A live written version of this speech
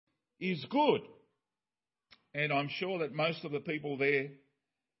is good. And I'm sure that most of the people there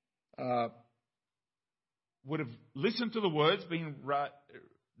would have listened to the words being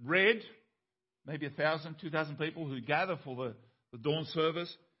read, maybe 1,000, 2,000 people who gather for the dawn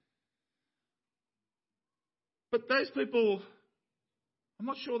service. But those people, I'm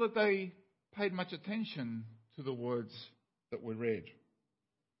not sure that they paid much attention to the words that were read.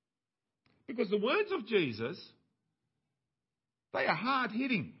 Because the words of Jesus, they are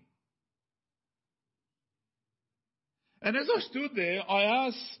hard-hitting. And as I stood there, I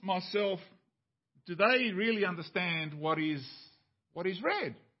asked myself, do they really understand what is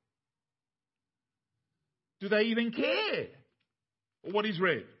read? Do they even care what is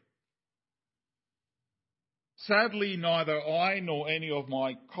read? Sadly, neither I nor any of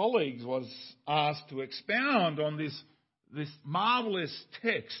my colleagues was asked to expound on this marvellous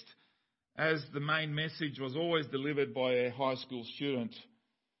text, as the main message was always delivered by a high school student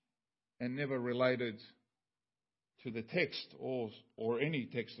and never related to the text or any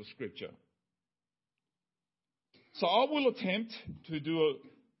text of Scripture. So I will attempt to do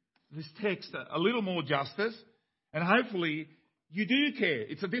this text a little more justice, and hopefully you do care.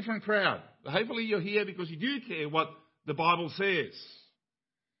 It's a different crowd. Hopefully you're here because you do care what the Bible says.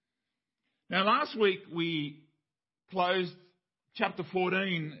 Now, last week we closed chapter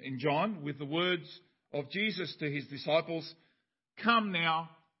 14 in John with the words of Jesus to his disciples, "Come now,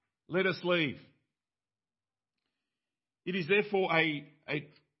 let us leave." It is therefore a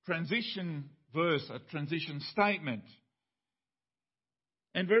transition verse, a transition statement.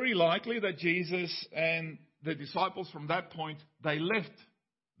 And very likely that Jesus and the disciples from that point, they left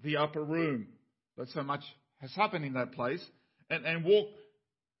the upper room. But so much has happened in that place. And walked,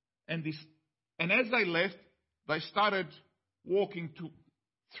 and as they left, they started walking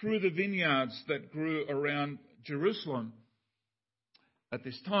through the vineyards that grew around Jerusalem at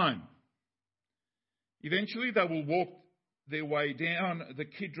this time. Eventually they will walk their way down the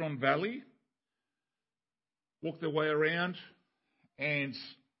Kidron Valley, walk their way around and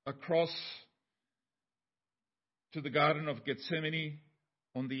across to the Garden of Gethsemane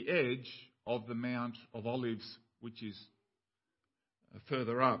on the edge of the Mount of Olives, which is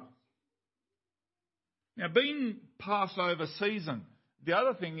further up. Now, being Passover season, the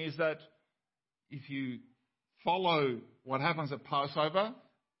other thing is that if you follow what happens at Passover,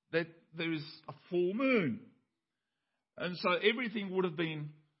 that there is a full moon. And so everything would have been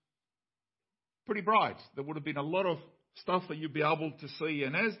pretty bright. There would have been a lot of stuff that you'd be able to see.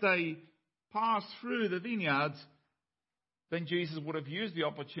 And as they passed through the vineyards, then Jesus would have used the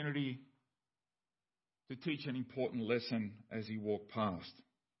opportunity to teach an important lesson as he walked past.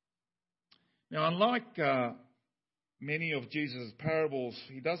 Now, unlike many of Jesus' parables,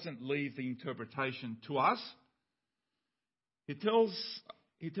 he doesn't leave the interpretation to us. He tells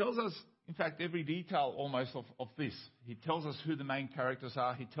us, in fact, every detail almost of this. He tells us who the main characters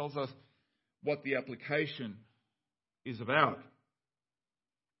are. He tells us what the application is about.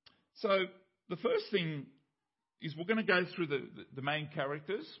 So the first thing is we're going to go through the main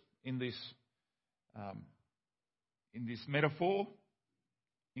characters in this metaphor.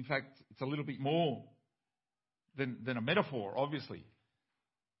 In fact, it's a little bit more than a metaphor, obviously.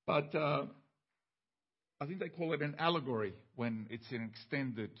 But I think they call it an allegory when it's an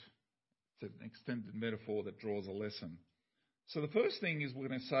extended metaphor that draws a lesson. So the first thing is we're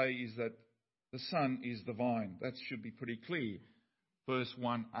going to say is that the Son is the vine. That should be pretty clear. Verse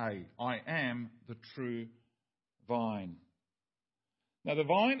 1a, I am the true vine. Now the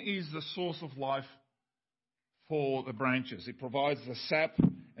vine is the source of life for the branches. It provides the sap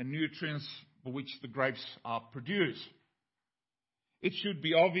and nutrients for which the grapes are produced. It should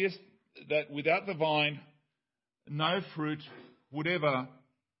be obvious that without the vine, no fruit would ever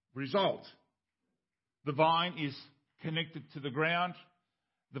result. The vine is connected to the ground.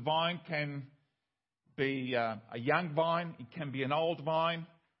 The vine can be a young vine. It can be an old vine.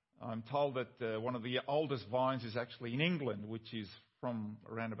 I'm told that one of the oldest vines is actually in England, which is from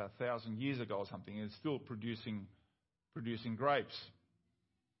around about 1,000 years ago or something, and it's still producing grapes.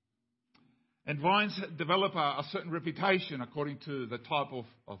 And vines develop a certain reputation according to the type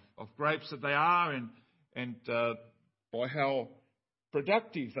of grapes that they are and by how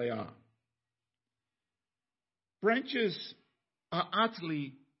productive they are. Branches are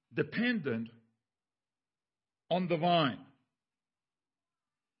utterly dependent on the vine.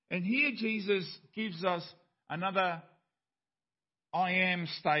 And here Jesus gives us another I am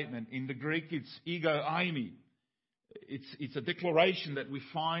statement. In the Greek, it's ego eimi. It's a declaration that we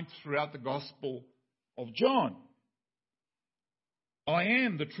find throughout the Gospel of John. I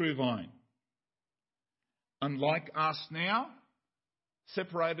am the true vine. Unlike us now,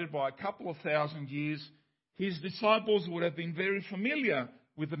 separated by a couple of thousand years, his disciples would have been very familiar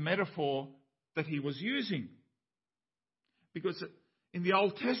with the metaphor that he was using. Because in the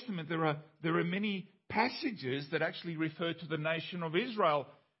Old Testament, there are many passages that actually refer to the nation of Israel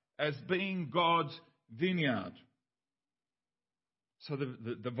as being God's vineyard. So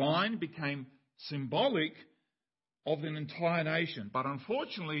the vine became symbolic of an entire nation, but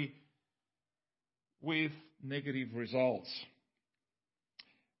unfortunately with negative results.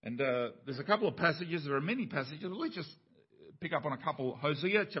 And there's a couple of passages, there are many passages, let's just pick up on a couple.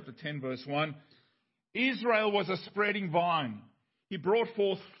 Hosea chapter 10 verse 1. Israel was a spreading vine. He brought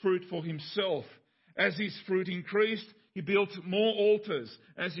forth fruit for himself. As his fruit increased, he built more altars.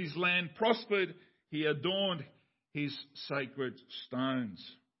 As his land prospered, he adorned his sacred stones.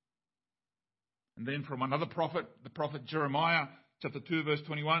 And then from another prophet, the prophet Jeremiah, chapter 2, verse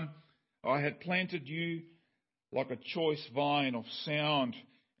 21, I had planted you like a choice vine of sound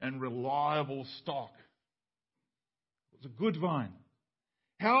and reliable stock. It was a good vine.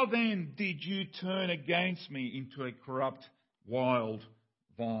 How then did you turn against me into a corrupt, wild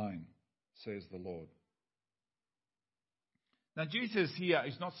vine, says the Lord. Now Jesus here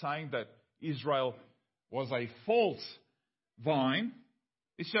is not saying that Israel was a false vine.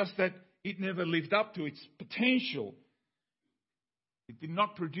 It's just that it never lived up to its potential. It did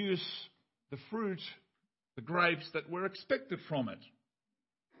not produce the fruit, the grapes that were expected from it.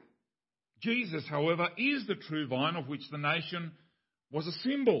 Jesus, however, is the true vine of which the nation was a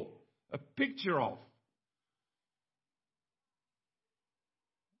symbol, a picture of.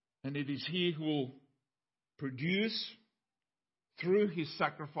 And it is He who will produce, through His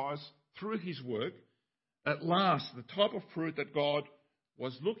sacrifice, through His work, at last the type of fruit that God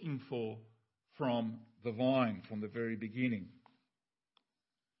was looking for from the vine from the very beginning.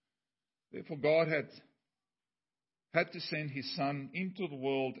 Therefore, God had to send His Son into the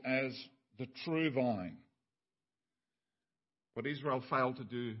world as the true vine. What Israel failed to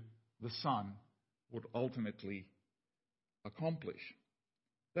do, the Son would ultimately accomplish.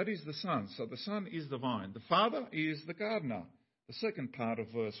 That is the Son. So the Son is the vine. The Father is the gardener. The second part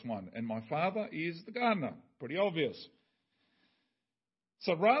of verse 1. And my Father is the gardener. Pretty obvious.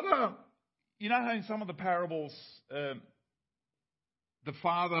 So rather, you know how in some of the parables, the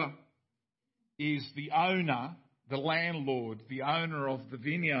Father is the owner, the landlord, the owner of the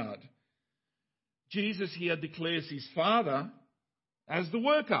vineyard. Jesus here declares His Father as the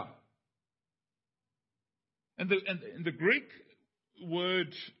worker. And the Greek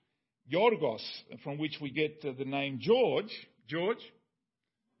word Yorgos, from which we get the name George,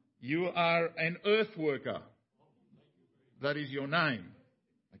 you are an earth worker. That is your name.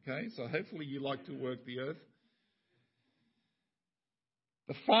 Okay, so hopefully you like to work the earth.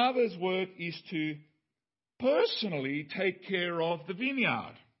 The Father's work is to personally take care of the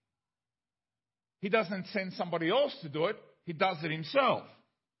vineyard. He doesn't send somebody else to do it. He does it Himself.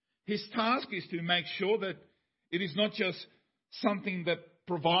 His task is to make sure that it is not just something that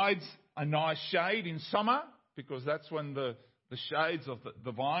provides a nice shade in summer, because that's when the shades of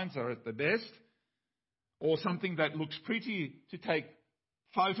the vines are at the best, or something that looks pretty to take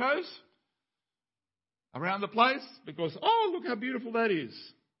photos around the place, because, oh, look how beautiful that is.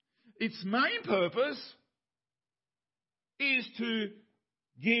 Its main purpose is to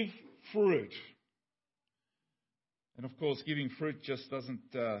give fruit. And of course, giving fruit just doesn't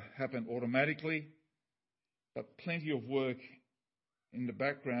happen automatically, but plenty of work in the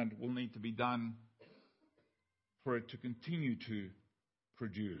background will need to be done for it to continue to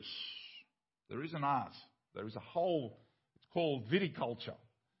produce. There is an art. There is a whole, it's called viticulture.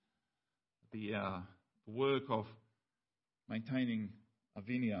 The work of maintaining a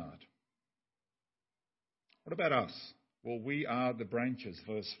vineyard. What about us? Well, we are the branches,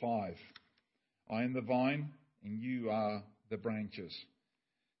 verse 5. I am the vine, and you are the branches.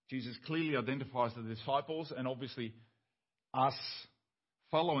 Jesus clearly identifies the disciples, and obviously us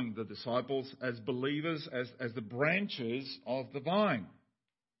following the disciples as believers, as the branches of the vine.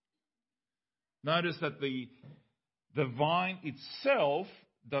 Notice that the vine itself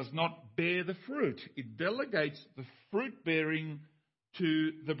does not bear the fruit. It delegates the fruit bearing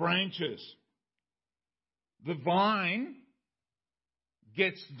to the branches. The vine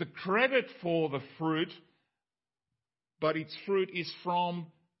gets the credit for the fruit, but its fruit is from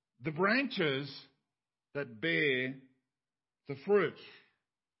the branches that bear the fruit.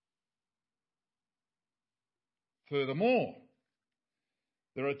 Furthermore,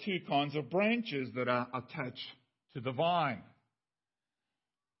 there are two kinds of branches that are attached to the vine.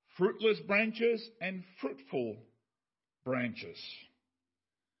 Fruitless branches and fruitful branches.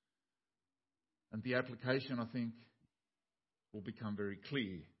 And the application, I think, will become very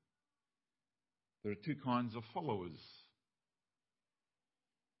clear. There are two kinds of followers.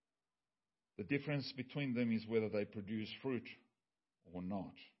 The difference between them is whether they produce fruit or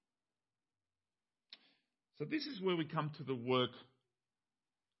not. So this is where we come to the work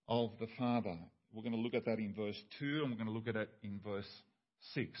of the Father. We're going to look at that in verse 2, and we're going to look at it in verse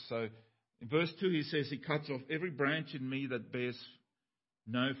 6. So in verse 2 he says, He cuts off every branch in me that bears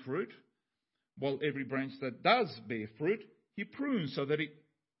no fruit, while every branch that does bear fruit, He prunes so that it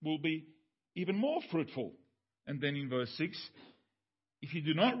will be even more fruitful. And then in verse 6, if you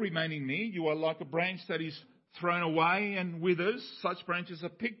do not remain in me, you are like a branch that is thrown away and withers. Such branches are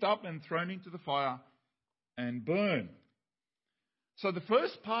picked up and thrown into the fire and burn. So the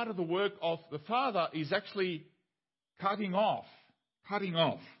first part of the work of the Father is actually cutting off.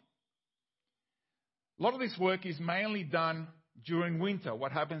 A lot of this work is mainly done during winter.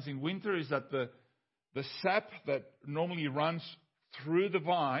 What happens in winter is that the sap that normally runs through the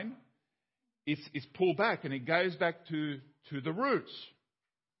vine is pulled back, and it goes back to the roots.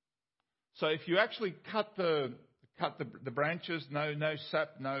 So if you actually cut the branches, no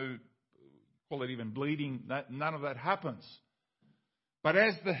sap, no, call it even bleeding, none of that happens. But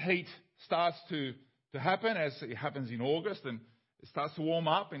as the heat starts to happen, as it happens in August, and it starts to warm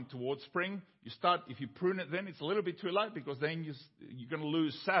up, and towards spring, if you prune it then, it's a little bit too late, because then you're going to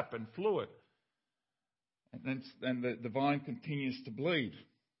lose sap and fluid. And the vine continues to bleed.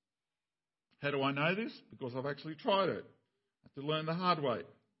 How do I know this? Because I've actually tried it. I had to learn the hard way.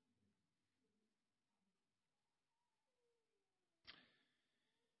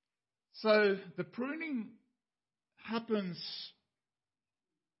 So the pruning happens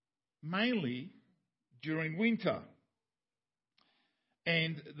mainly during winter.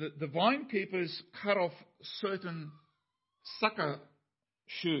 And the vine keepers cut off certain sucker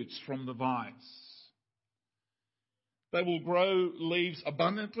shoots from the vines. They will grow leaves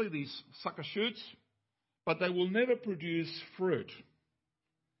abundantly, these sucker shoots, but they will never produce fruit.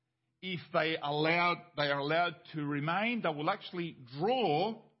 If they are allowed to remain, they will actually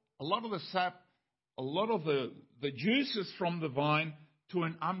draw a lot of the sap, a lot of the juices from the vine to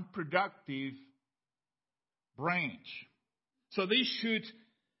an unproductive branch. So these shoots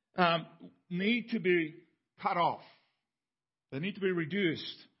need to be cut off. They need to be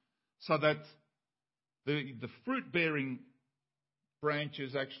reduced so that the fruit-bearing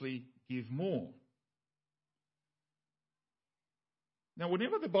branches actually give more. Now,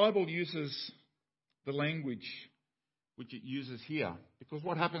 whenever the Bible uses the language which it uses here, because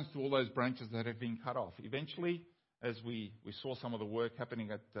what happens to all those branches that have been cut off? Eventually, as we saw some of the work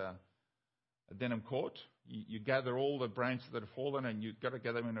happening at Denham Court, you gather all the branches that have fallen and you've got to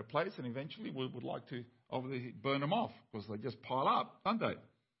gather them in a place, and eventually we would like to obviously burn them off because they just pile up, don't they?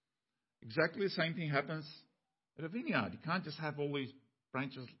 Exactly the same thing happens at a vineyard. You can't just have all these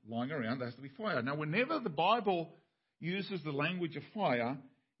branches lying around. There has to be fire. Now, whenever the Bible uses the language of fire,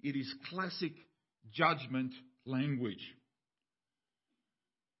 it is classic judgment language.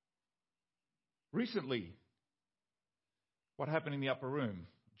 Recently, what happened in the upper room?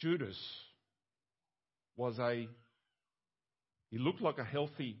 Judas he looked like a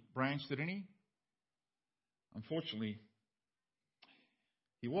healthy branch, didn't he? Unfortunately,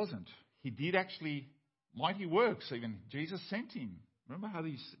 he wasn't. He did actually mighty works even. Jesus sent him. Remember how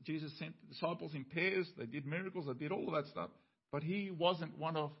Jesus sent the disciples in pairs? They did miracles, they did all of that stuff. But he wasn't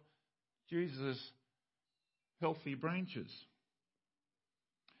one of Jesus' healthy branches.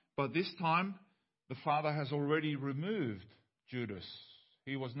 But this time, the Father has already removed Judas.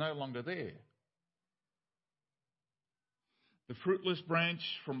 He was no longer there. The fruitless branch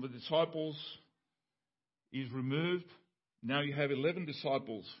from the disciples is removed. Now you have 11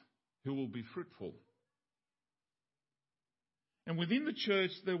 disciples who will be fruitful. And within the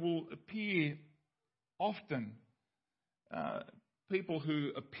church there will appear often people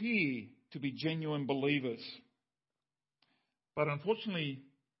who appear to be genuine believers. But unfortunately,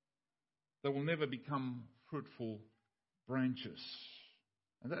 they will never become fruitful branches.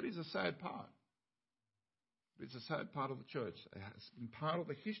 And that is a sad part. It's a sad part of the church. It has been part of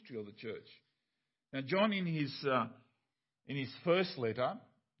the history of the church. Now, John, in his first letter,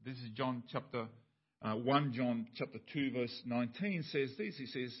 this is John chapter 1, John chapter 2, verse 19, says this. He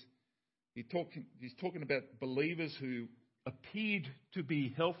says, he's talking about believers who appeared to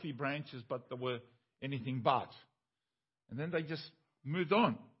be healthy branches, but they were anything but. And then they just moved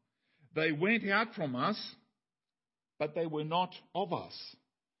on. They went out from us, but they were not of us.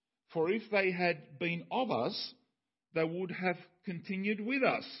 For if they had been of us, they would have continued with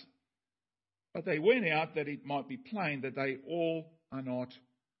us. But they went out that it might be plain that they all are not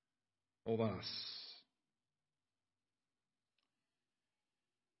of us.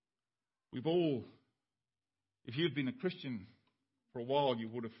 We've all, if you've been a Christian for a while, you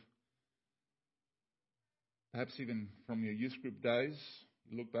would have, perhaps even from your youth group days,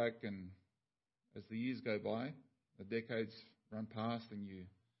 you look back and as the years go by, the decades run past, and you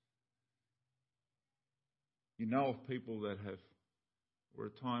know of people that were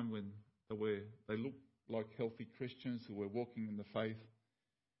a time when they looked like healthy Christians who were walking in the faith.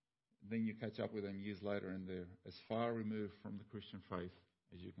 Then you catch up with them years later and they're as far removed from the Christian faith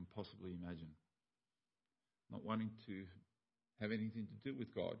as you can possibly imagine. Not wanting to have anything to do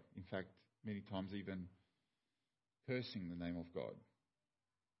with God. In fact, many times even cursing the name of God.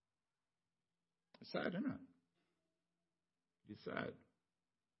 It's sad, isn't it? It's sad.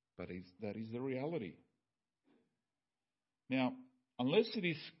 But that is the reality. Now, unless it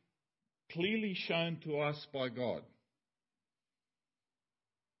is clearly shown to us by God,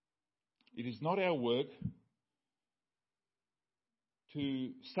 it is not our work to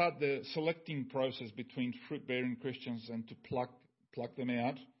start the selecting process between fruit-bearing Christians and to pluck them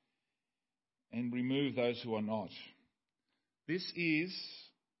out and remove those who are not. This is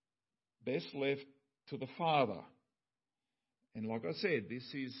best left to the Father. And like I said,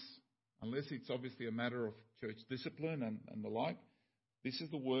 this is, unless it's obviously a matter of church discipline and the like, this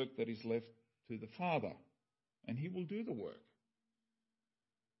is the work that is left to the Father. And He will do the work.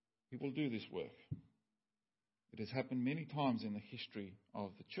 He will do this work. It has happened many times in the history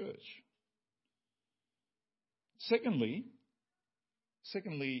of the church. Secondly,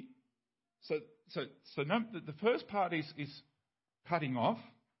 so the first part is cutting off,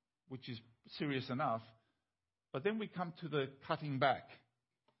 which is serious enough. But then we come to the cutting back,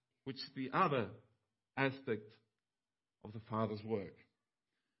 which is the other aspect of the Father's work.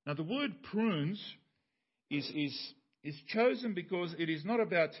 Now, the word prunes is chosen because it is not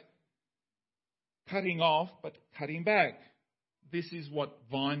about cutting off, but cutting back. This is what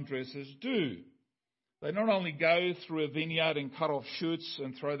vine dressers do. They not only go through a vineyard and cut off shoots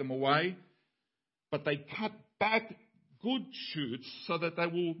and throw them away, but they cut back good shoots so that they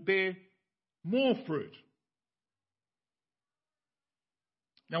will bear more fruit.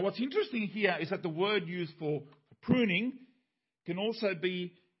 Now, what's interesting here is that the word used for pruning can also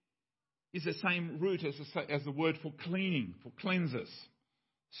is the same root as the word for cleaning, for cleansers.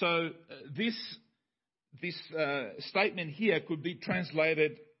 So this statement here could be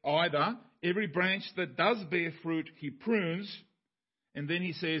translated either, every branch that does bear fruit he prunes, and then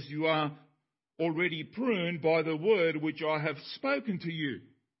he says, you are already pruned by the word which I have spoken to you.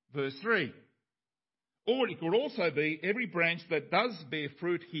 Verse 3. Or it could also be, every branch that does bear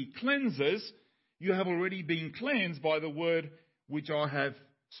fruit he cleanses, you have already been cleansed by the word which I have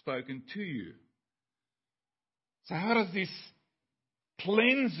spoken to you. So how does this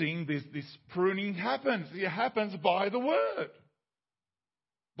cleansing, this pruning happen? It happens by the word.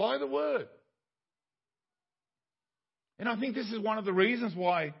 By the word. And I think this is one of the reasons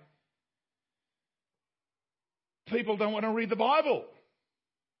why people don't want to read the Bible.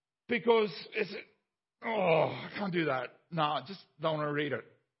 Because I can't do that. No, I just don't want to read it.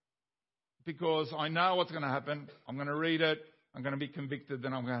 Because I know what's going to happen. I'm going to read it. I'm going to be convicted.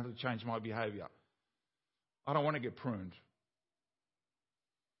 Then I'm going to have to change my behaviour. I don't want to get pruned.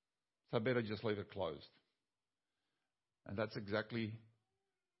 So I better just leave it closed. And that's exactly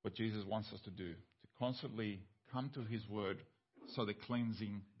what Jesus wants us to do. To constantly come to His Word so the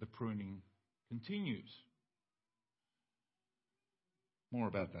cleansing, the pruning continues. More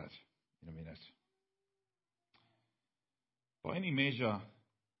about that in a minute. By any measure,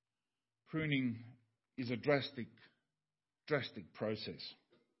 pruning is a drastic process.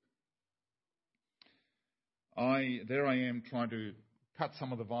 There I am trying to cut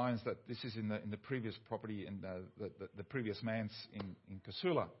some of the vines that this is in the previous property in the previous manse in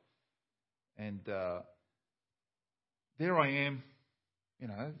Casula, and there I am.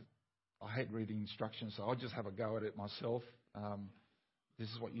 I hate reading instructions, so I'll just have a go at it myself. This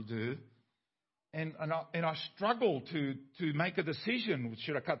is what you do. And I struggle to make a decision.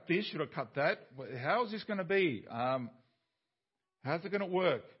 Should I cut this? Should I cut that? How is this going to be? How's it going to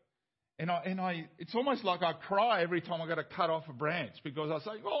work? And it's almost like I cry every time I got to cut off a branch because I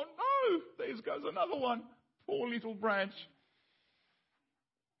say, oh no, there goes another one. Poor little branch.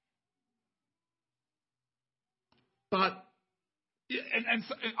 But and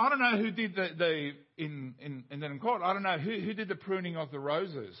I don't know who did in court. I don't know who did the pruning of the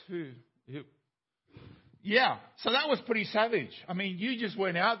roses. Who? Yeah, so that was pretty savage. I mean, you just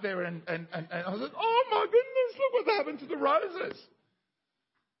went out there and I was like, oh my goodness, look what happened to the roses.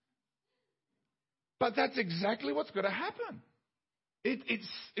 But that's exactly what's going to happen.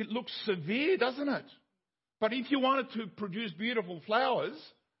 It looks severe, doesn't it? But if you wanted to produce beautiful flowers,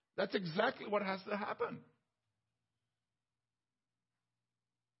 That's exactly what has to happen.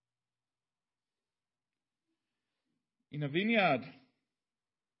 In a vineyard,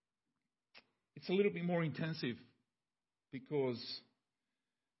 it's a little bit more intensive because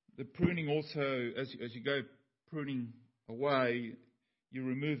the pruning also, as you go pruning away, you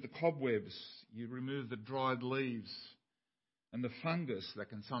remove the cobwebs, you remove the dried leaves and the fungus that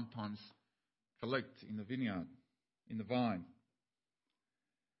can sometimes collect in the vineyard, in the vine.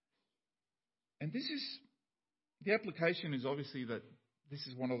 And the application is obviously that this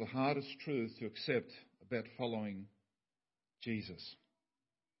is one of the hardest truths to accept about following Jesus.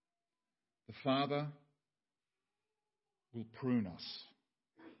 The Father will prune us.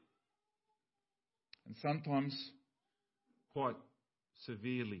 And sometimes, quite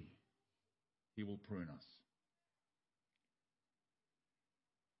severely, He will prune us.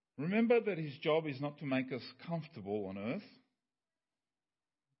 Remember that His job is not to make us comfortable on earth,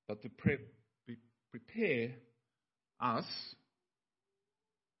 but to prepare us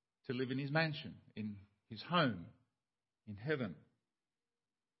to live in His mansion, in His home, in heaven.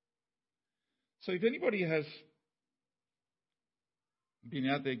 So if anybody has been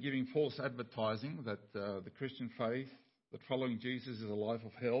out there giving false advertising that the Christian faith, that following Jesus is a life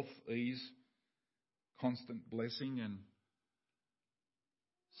of health, ease, constant blessing, and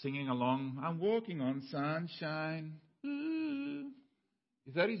singing along, I'm walking on sunshine. Ooh.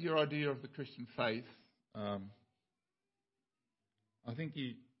 If that is your idea of the Christian faith, I think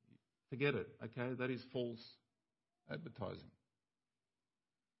you forget it, okay? That is false advertising.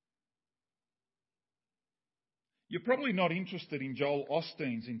 You're probably not interested in Joel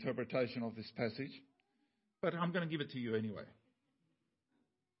Osteen's interpretation of this passage, but I'm going to give it to you anyway.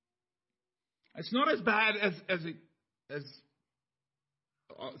 It's not as bad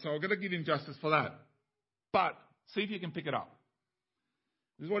so I'm going to give him justice for that. But see if you can pick it up.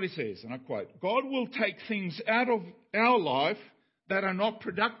 This is what he says, and I quote, God will take things out of our life that are not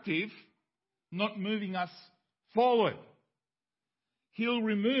productive, not moving us forward. He'll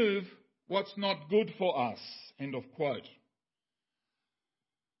remove what's not good for us. End of quote.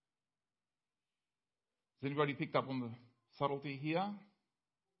 Has anybody picked up on the subtlety here?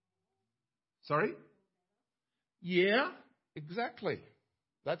 Sorry? Yeah, exactly.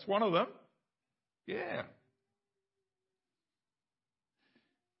 That's one of them. Yeah.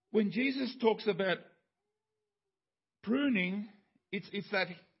 When Jesus talks about pruning, it's that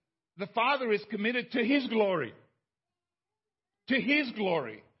the Father is committed to His glory. To His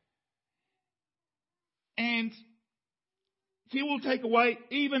glory. And He will take away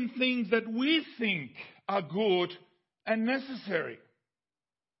even things that we think are good and necessary.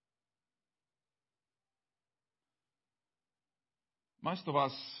 Most of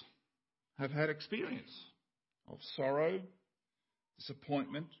us have had experience of sorrow,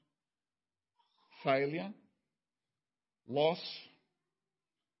 disappointment, failure, loss,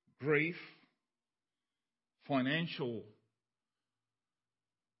 grief, financial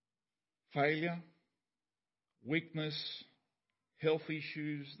failure, weakness, health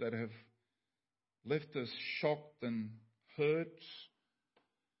issues that have left us shocked and hurt.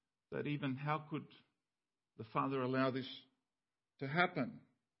 That even how could the Father allow this to happen?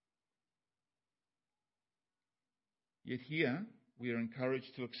 Yet here we are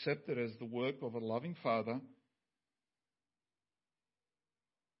encouraged to accept it as the work of a loving Father,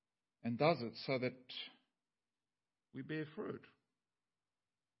 and does it so that we bear fruit.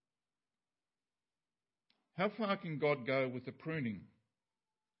 How far can God go with the pruning?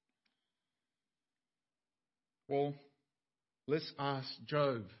 Well, let's ask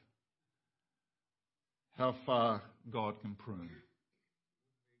Job how far God can prune.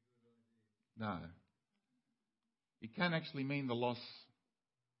 No. It can actually mean the loss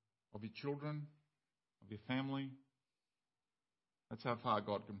of your children, of your family. That's how far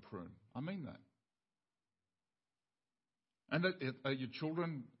God can prune. I mean that. And are your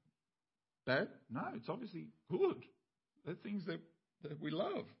children bad? No, it's obviously good. They're things that we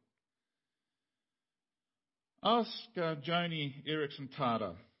love. Ask Joni Erickson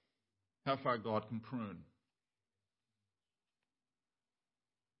Tata how far God can prune.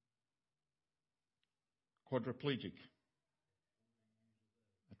 Quadriplegic.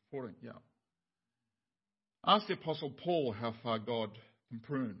 At 14, yeah. Ask the Apostle Paul how far God can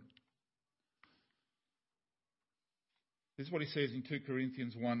prune. This is what he says in 2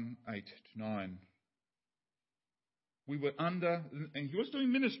 Corinthians 1:8-9. We were under, and he was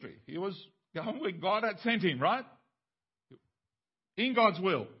doing ministry. He was going where God had sent him, right? In God's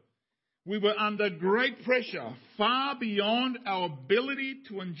will. We were under great pressure, far beyond our ability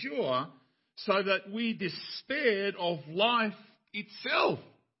to endure, so that we despaired of life itself.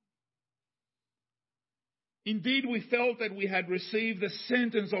 Indeed, we felt that we had received the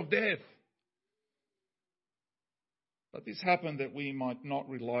sentence of death. But this happened that we might not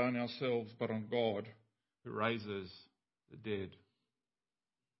rely on ourselves, but on God, who raises the dead.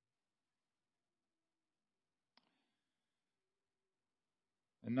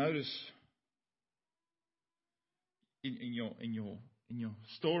 And notice in your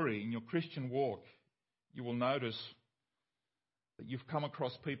story, in your Christian walk, you will notice that you've come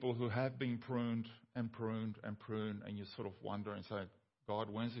across people who have been pruned and pruned and pruned, and you sort of wonder and say, God,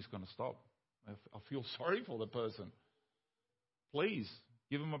 when's this going to stop? I feel sorry for the person. Please,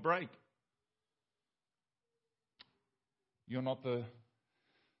 give him a break. You're not the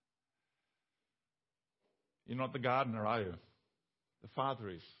gardener, are you? The Father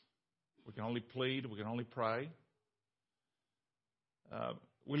is. We can only plead, we can only pray.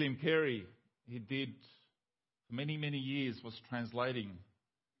 William Carey, he did for many, many years, was translating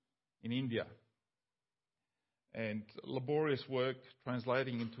in India. And laborious work,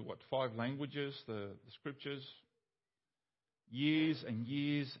 translating into 5 languages, the scriptures. Years and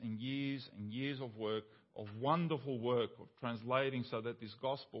years and years and years of work, of wonderful work, of translating so that this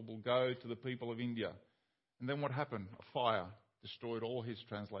gospel will go to the people of India. And then what happened? A fire destroyed all his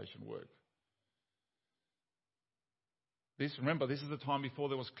translation work. Remember, this is the time before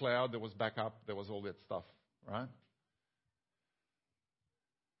there was cloud, there was backup, there was all that stuff, right?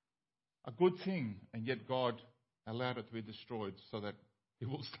 A good thing, and yet God allowed it to be destroyed so that it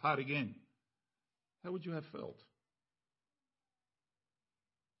will start again. How would you have felt?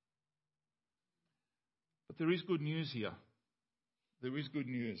 But there is good news here. There is good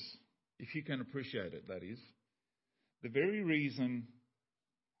news, if you can appreciate it, that is. The very reason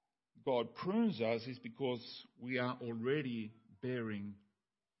God prunes us is because we are already bearing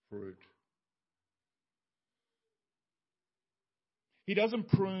fruit. He doesn't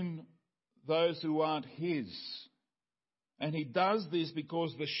prune those who aren't His. And He does this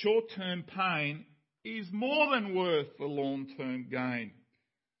because the short-term pain is more than worth the long-term gain.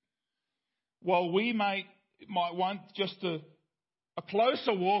 While we might want just a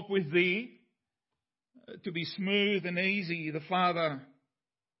closer walk with Thee, to be smooth and easy, the Father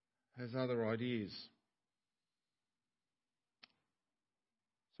has other ideas.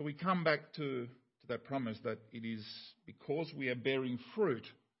 So we come back to that promise that it is because we are bearing fruit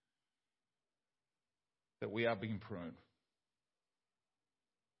that we are being pruned.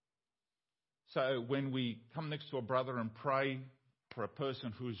 So when we come next to a brother and pray for a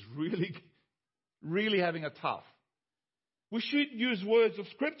person who is really having a tough, we should use words of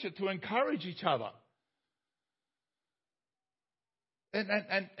Scripture to encourage each other.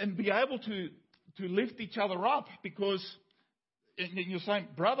 And be able to lift each other up, because you're saying,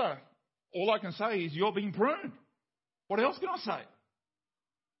 brother, all I can say is you're being pruned. What else can I say?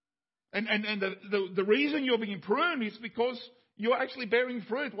 And the reason you're being pruned is because you're actually bearing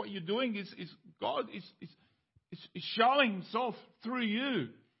fruit. What you're doing is God is showing Himself through you.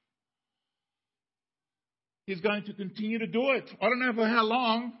 He's going to continue to do it. I don't know for how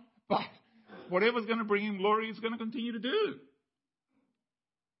long, but whatever's going to bring Him glory, He's going to continue to do.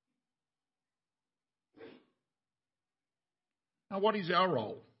 Now, what is our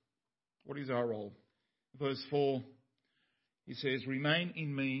role? What is our role? Verse 4, he says, "Remain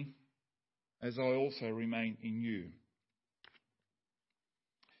in me as I also remain in you.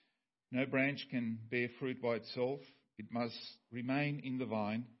 No branch can bear fruit by itself. It must remain in the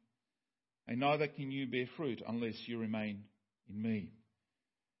vine. And neither can you bear fruit unless you remain in me.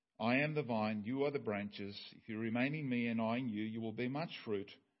 I am the vine, you are the branches. If you remain in me and I in you, you will bear much fruit.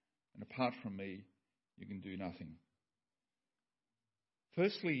 And apart from me, you can do nothing."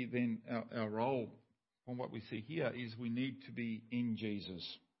 Firstly, then, our role, from what we see here, is we need to be in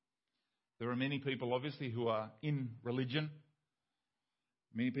Jesus. There are many people, obviously, who are in religion.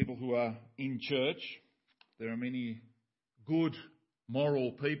 Many people who are in church. There are many good,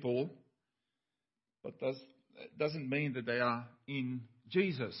 moral people. But that doesn't mean that they are in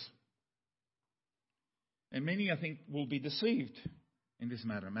Jesus. And many, I think, will be deceived in this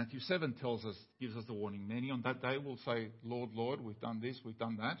matter. Matthew 7 gives us the warning. Many on that day will say, "Lord, Lord, we've done this, we've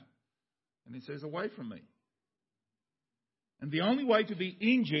done that." And He says, "Away from me." And the only way to be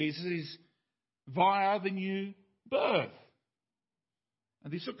in Jesus is via the new birth.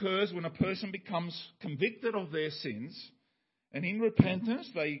 And this occurs when a person becomes convicted of their sins, and in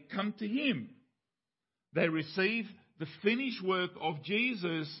repentance they come to Him. They receive the finished work of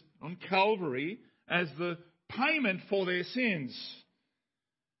Jesus on Calvary as the payment for their sins.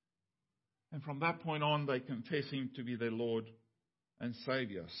 And from that point on, they confess Him to be their Lord and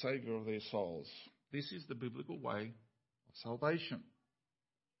Saviour of their souls. This is the biblical way of salvation.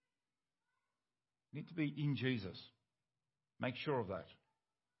 You need to be in Jesus. Make sure of that.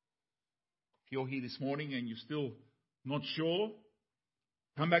 If you're here this morning and you're still not sure,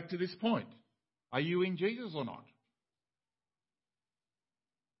 come back to this point. Are you in Jesus or not?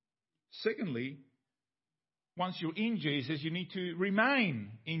 Secondly, once you're in Jesus, you need to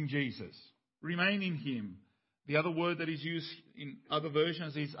remain in Jesus. Remain in Him. The other word that is used in other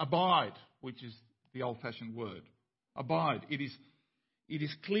versions is abide, which is the old-fashioned word. Abide. It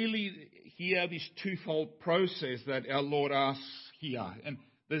is clearly here this twofold process that our Lord asks here. And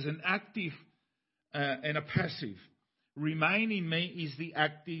there's an active and a passive. Remain in me is the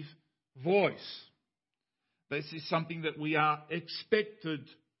active voice. This is something that we are expected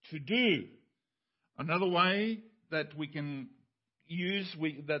to do. Another way that we can use,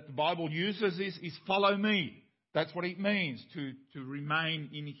 that the Bible uses is follow me. That's what it means to remain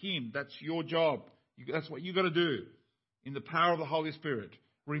in Him. That's your job. That's what you've got to do in the power of the Holy Spirit.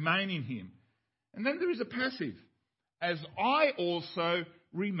 Remain in Him. And then there is a passive. As I also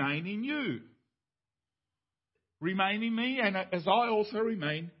remain in you. Remain in me and as I also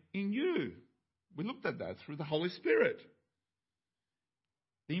remain in you. We looked at that through the Holy Spirit.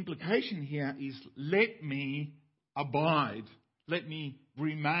 The implication here is let me abide. Let me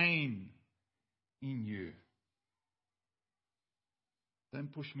remain in you.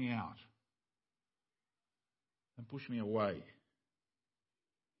 Don't push me out. Don't push me away.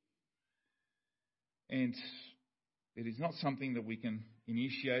 And it is not something that we can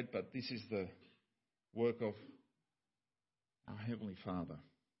initiate, but this is the work of our Heavenly Father.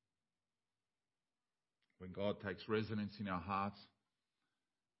 When God takes residence in our hearts,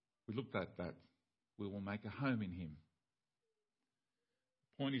 we looked at that. We will make a home in Him.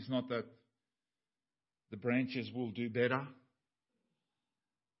 The point is not that the branches will do better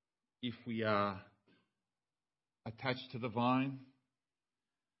if we are attached to the vine.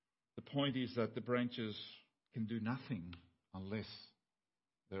 The point is that the branches can do nothing unless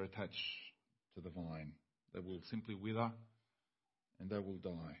they're attached to the vine. They will simply wither and they will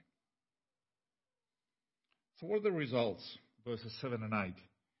die. So what are the results? Verses 7 and 8.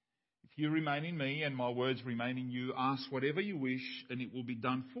 If you remain in me and my words remain in you, ask whatever you wish and it will be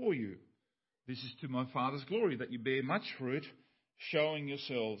done for you. This is to my Father's glory, that you bear much fruit, showing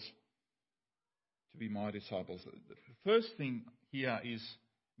yourselves to be my disciples. The first thing here is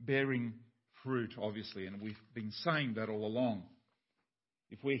bearing fruit, obviously, and we've been saying that all along.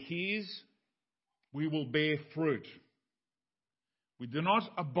 If we're His, we will bear fruit. We do not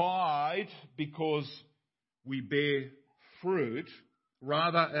abide because we bear fruit.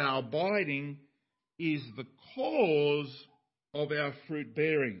 Rather, our abiding is the cause of our fruit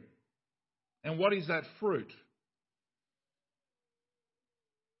bearing. And what is that fruit?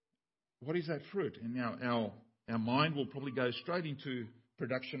 What is that fruit? And now our mind will probably go straight into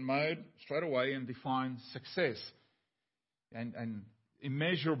production mode straight away and define success and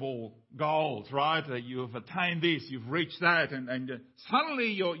immeasurable goals, right? That you have attained this, you've reached that, and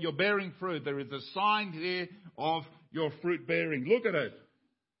suddenly you're bearing fruit. There is a sign here of your fruit bearing. Look at it.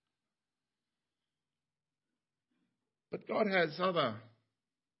 But God has other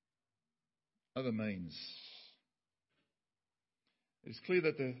means. It's clear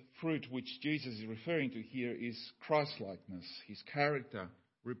that the fruit which Jesus is referring to here is Christ-likeness, His character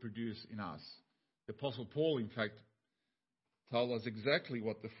reproduced in us. The Apostle Paul, in fact, told us exactly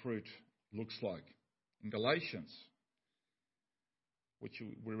what the fruit looks like in Galatians, which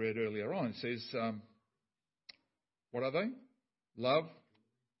we read earlier on. It says, what are they? Love,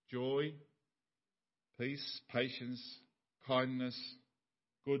 joy, peace, patience, kindness,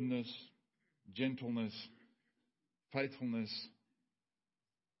 goodness, gentleness, faithfulness,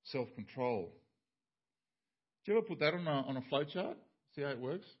 self-control. Do you ever put that on a flow chart? See how it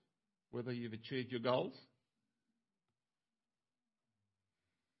works? Whether you've achieved your goals?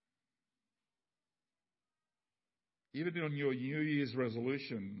 Even on your New Year's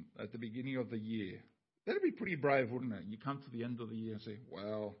resolution at the beginning of the year. That'd be pretty brave, wouldn't it? You come to the end of the year and say,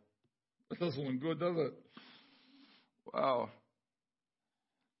 wow, that doesn't look good, does it? Wow.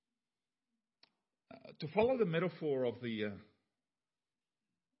 To follow the metaphor of the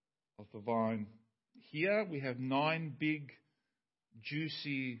vine, here we have 9 big,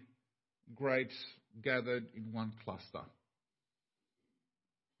 juicy grapes gathered in one cluster.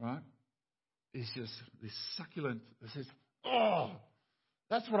 Right? It's just this succulent that says, oh,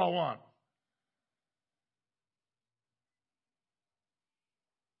 that's what I want.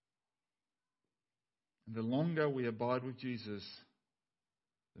 And the longer we abide with Jesus,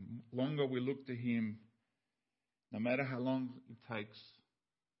 the longer we look to Him, no matter how long it takes,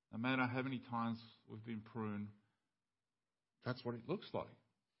 no matter how many times we've been pruned, that's what it looks like.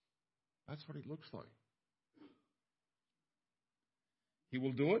 That's what it looks like. He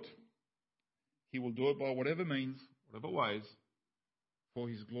will do it. He will do it by whatever means, whatever ways, for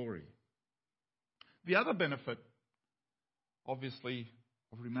His glory. The other benefit, obviously,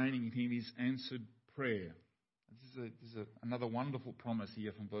 of remaining in Him is answered prayer. This is another wonderful promise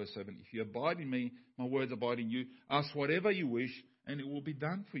here from verse 7. If you abide in me, my words abide in you. Ask whatever you wish, and it will be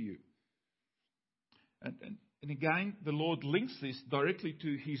done for you. And again, the Lord links this directly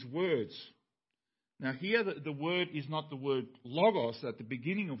to His words. Now here, the word is not the word logos at the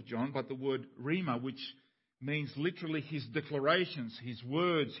beginning of John, but the word rhema, which means literally His declarations, His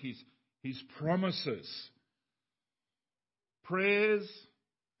words, His promises. Prayers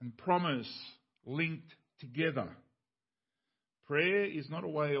and promise linked together. Prayer is not a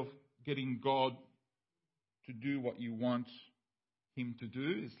way of getting God to do what you want Him to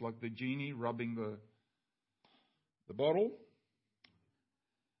do. It's like the genie rubbing the bottle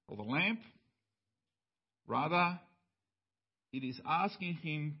or the lamp. Rather, it is asking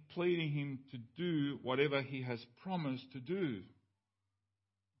Him, pleading Him to do whatever He has promised to do,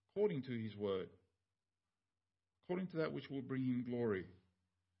 according to His word, according to that which will bring Him glory.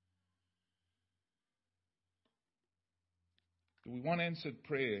 Do we want answered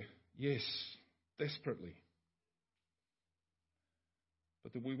prayer? Yes, desperately.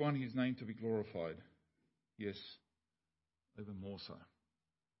 But do we want His name to be glorified? Yes, even more so.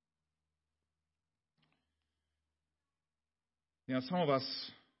 Now, some of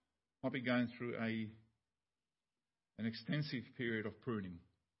us might be going through an extensive period of pruning.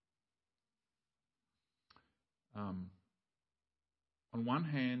 On one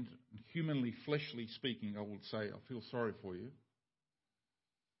hand, humanly, fleshly speaking, I would say I feel sorry for you.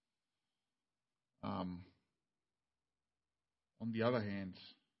 On the other hand,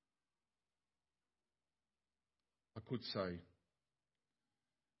 I could say,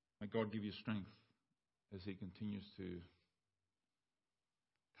 may God give you strength as He continues to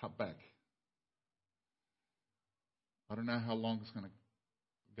cut back. I don't know how long it's going to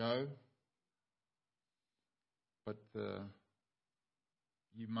go, but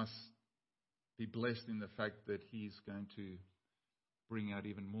you must be blessed in the fact that He's going to bring out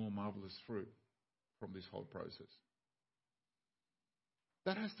even more marvellous fruit from this whole process.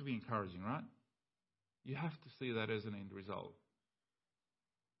 That has to be encouraging, right? You have to see that as an end result.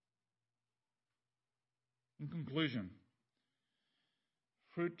 In conclusion,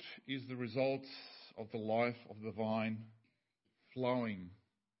 fruit is the result of the life of the vine flowing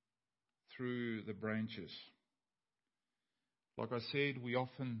through the branches. Like I said, we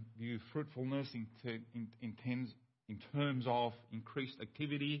often view fruitfulness in terms of increased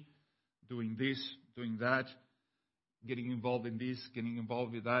activity, doing this, doing that, getting involved in this, getting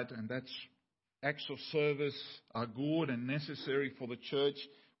involved with that, and that's acts of service are good and necessary for the church.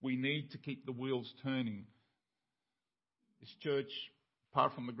 We need to keep the wheels turning. This church,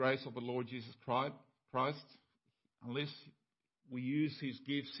 apart from the grace of the Lord Jesus Christ, unless we use His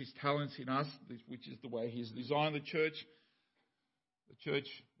gifts, His talents in us, which is the way He's designed the church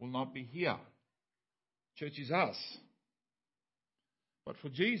will not be here. Church is us. But for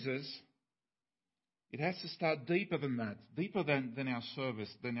Jesus, it has to start deeper than that, deeper than our service,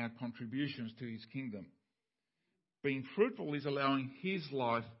 than our contributions to His kingdom. Being fruitful is allowing His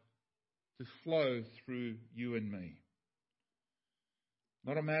life to flow through you and me.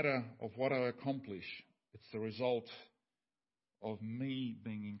 Not a matter of what I accomplish, it's the result of me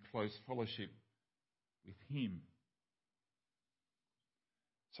being in close fellowship with Him.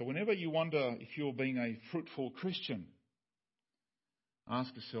 So whenever you wonder if you're being a fruitful Christian,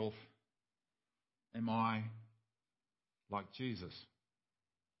 ask yourself, am I like Jesus?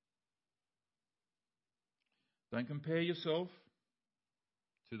 Don't compare yourself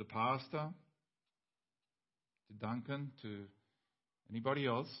to the pastor, to Duncan, to anybody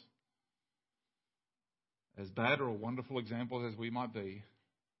else. As bad or wonderful examples as we might be,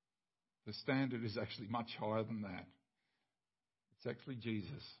 the standard is actually much higher than that. It's actually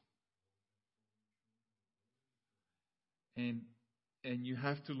Jesus. And you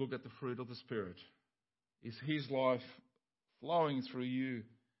have to look at the fruit of the Spirit. Is His life flowing through you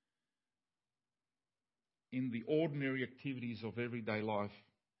in the ordinary activities of everyday life,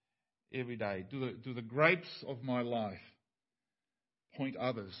 every day? Do the grapes of my life point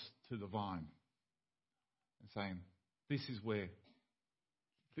others to the vine and saying, this is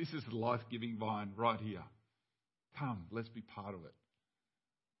the life-giving vine right here. Come, let's be part of it,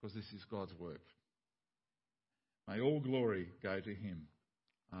 because this is God's work. May all glory go to Him.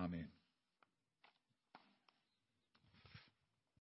 Amen.